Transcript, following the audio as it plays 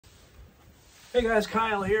Hey guys,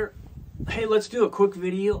 Kyle here. Hey, let's do a quick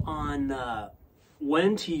video on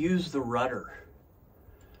when to use the rudder.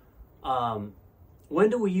 When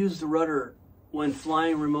do we use the rudder when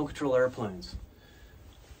flying remote control airplanes?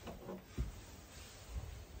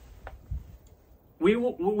 We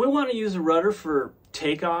want to use the rudder for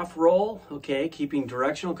takeoff roll, okay, keeping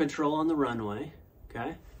directional control on the runway,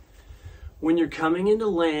 okay? When you're coming into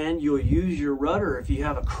land, you'll use your rudder if you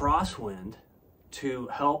have a crosswind to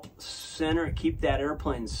help keep that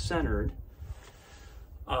airplane centered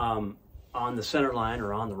on the center line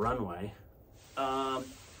or on the runway.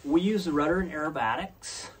 We use the rudder in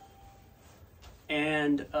aerobatics,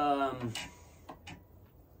 and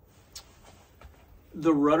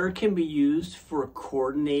the rudder can be used for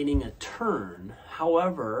coordinating a turn.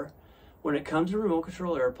 However, when it comes to remote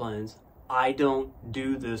control airplanes, I don't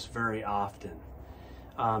do this very often.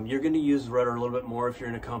 You're going to use the rudder a little bit more if you're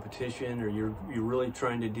in a competition or you're really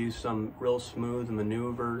trying to do some real smooth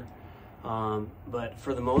maneuver. But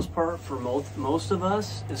for the most part, for most of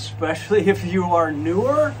us, especially if you are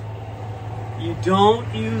newer, you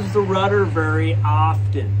don't use the rudder very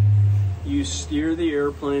often. You steer the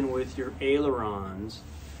airplane with your ailerons.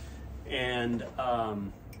 And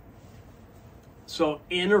so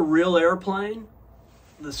in a real airplane,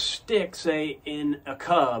 the stick, say in a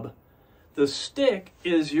Cub, the stick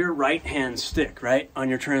is your right-hand stick, right, on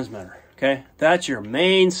your transmitter, okay? That's your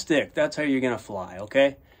main stick. That's how you're going to fly,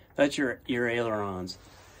 okay? That's your ailerons.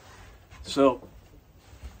 So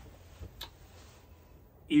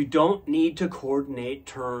you don't need to coordinate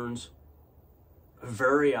turns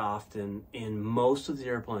very often in most of the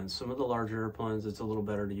airplanes. Some of the larger airplanes, it's a little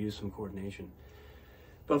better to use some coordination.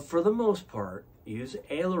 But for the most part, use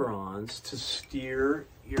ailerons to steer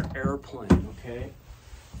your airplane, okay?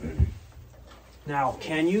 Now,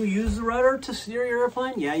 can you use the rudder to steer your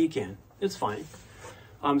airplane? Yeah, you can. It's fine.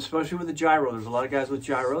 Especially with the gyro. There's a lot of guys with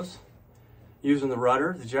gyros using the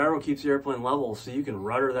rudder. The gyro keeps the airplane level, so you can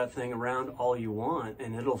rudder that thing around all you want,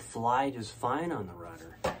 and it'll fly just fine on the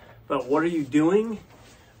rudder. But what are you doing?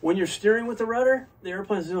 When you're steering with the rudder, the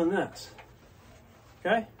airplane's doing this.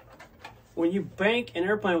 Okay? When you bank an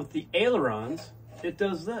airplane with the ailerons, it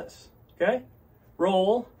does this. Okay?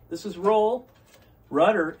 Roll. This is roll.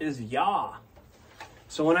 Rudder is yaw.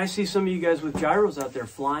 So when I see some of you guys with gyros out there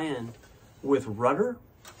flying with rudder,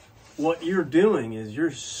 what you're doing is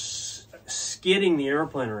you're skidding the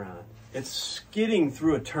airplane around. It's skidding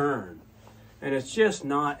through a turn. And it's just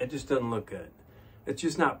not, it just doesn't look good. It's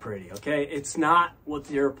just not pretty, okay? It's not what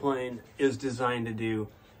the airplane is designed to do.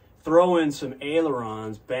 Throw in some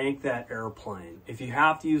ailerons, bank that airplane. If you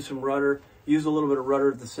have to use some rudder, use a little bit of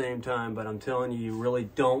rudder at the same time, but I'm telling you, you really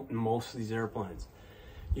don't in most of these airplanes.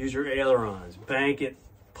 Use your ailerons, bank it,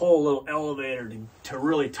 pull a little elevator to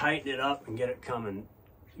really tighten it up and get it coming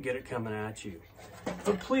at you.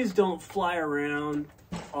 But please don't fly around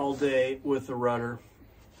all day with the rudder.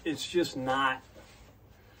 It's just not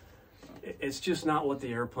what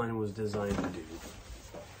the airplane was designed to do.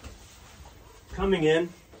 Coming in,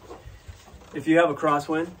 if you have a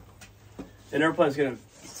crosswind, an airplane's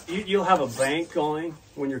you'll have a bank going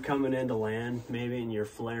when you're coming into land, maybe, and you're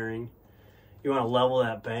flaring. You want to level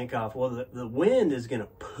that bank off. Well, the wind is going to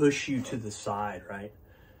push you to the side, right?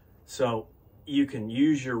 So you can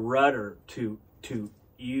use your rudder to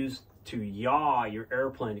yaw your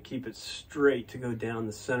airplane to keep it straight to go down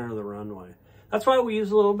the center of the runway. That's why we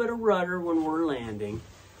use a little bit of rudder when we're landing.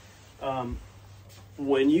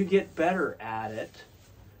 When you get better at it,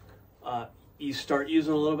 you start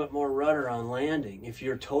using a little bit more rudder on landing. If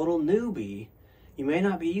you're a total newbie, you may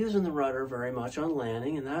not be using the rudder very much on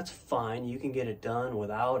landing, and that's fine. You can get it done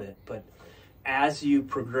without it. But as you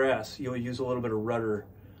progress, you'll use a little bit of rudder,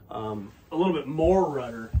 a little bit more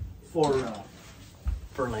rudder for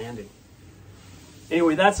landing.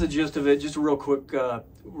 Anyway, that's the gist of it. Just a real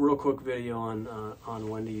quick video on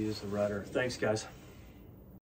when to use the rudder. Thanks, guys.